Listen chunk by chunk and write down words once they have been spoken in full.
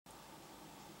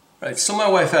Right, so my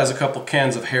wife has a couple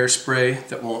cans of hairspray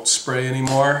that won't spray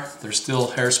anymore. There's still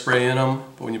hairspray in them,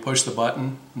 but when you push the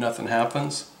button, nothing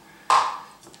happens.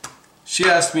 She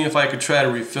asked me if I could try to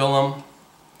refill them.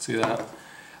 See that?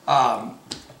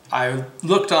 I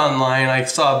looked online. I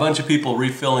saw a bunch of people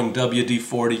refilling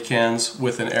WD-40 cans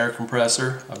with an air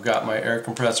compressor. I've got my air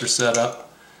compressor set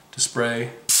up to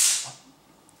spray,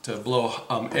 to blow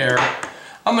air.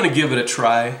 I'm going to give it a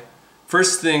try.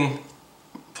 First thing,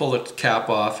 pull the cap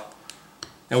off.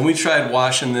 And we tried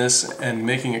washing this and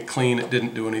making it clean. It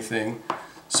didn't do anything.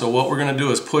 So what we're going to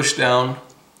do is push down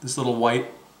this little white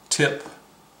tip.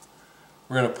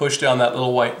 We're going to push down that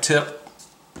little white tip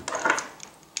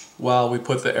while we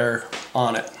put the air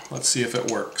on it. Let's see if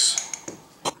it works.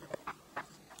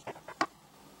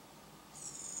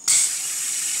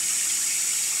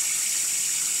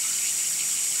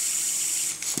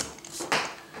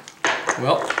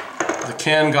 Well, the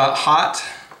can got hot.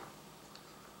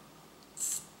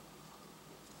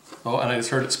 Oh, and I just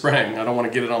heard it spraying. I don't want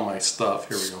to get it on my stuff.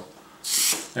 Here we go.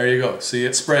 There you go. See,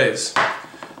 it sprays.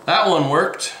 That one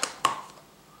worked.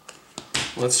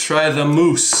 Let's try the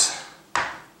mousse.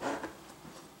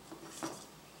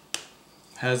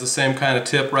 Has the same kind of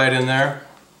tip right in there.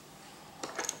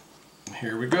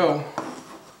 Here we go.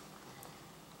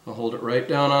 I'll hold it right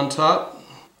down on top.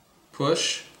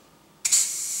 Push.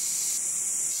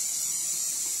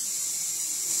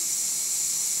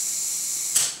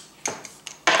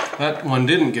 That one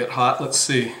didn't get hot. Let's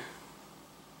see.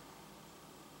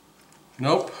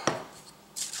 Nope.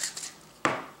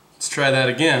 Let's try that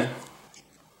again.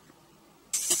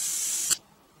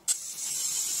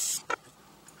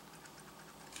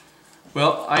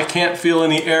 Well, I can't feel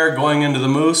any air going into the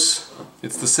mousse.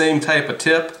 It's the same type of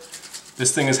tip.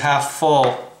 This thing is half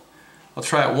full. I'll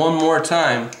try it one more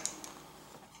time.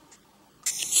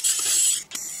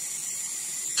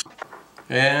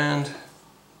 And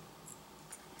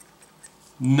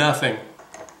nothing.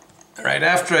 Right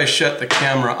after I shut the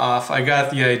camera off, I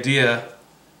got the idea.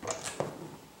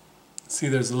 See,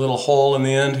 there's a little hole in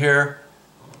the end here.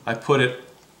 I put it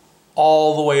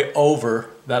all the way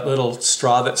over that little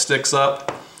straw that sticks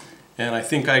up, and I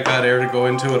think I got air to go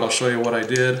into it. I'll show you what I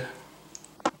did.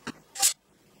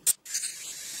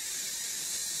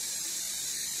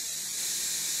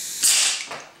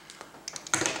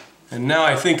 And now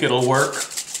I think it'll work.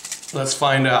 Let's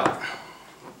find out.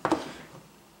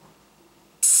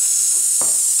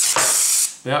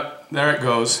 Yep, there it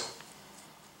goes.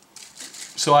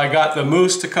 So I got the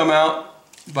mousse to come out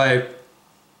by,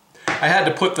 I had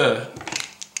to put the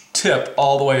tip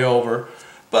all the way over,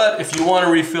 but if you want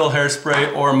to refill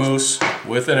hairspray or mousse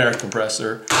with an air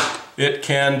compressor, it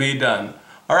can be done.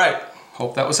 Alright,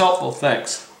 hope that was helpful.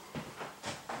 Thanks.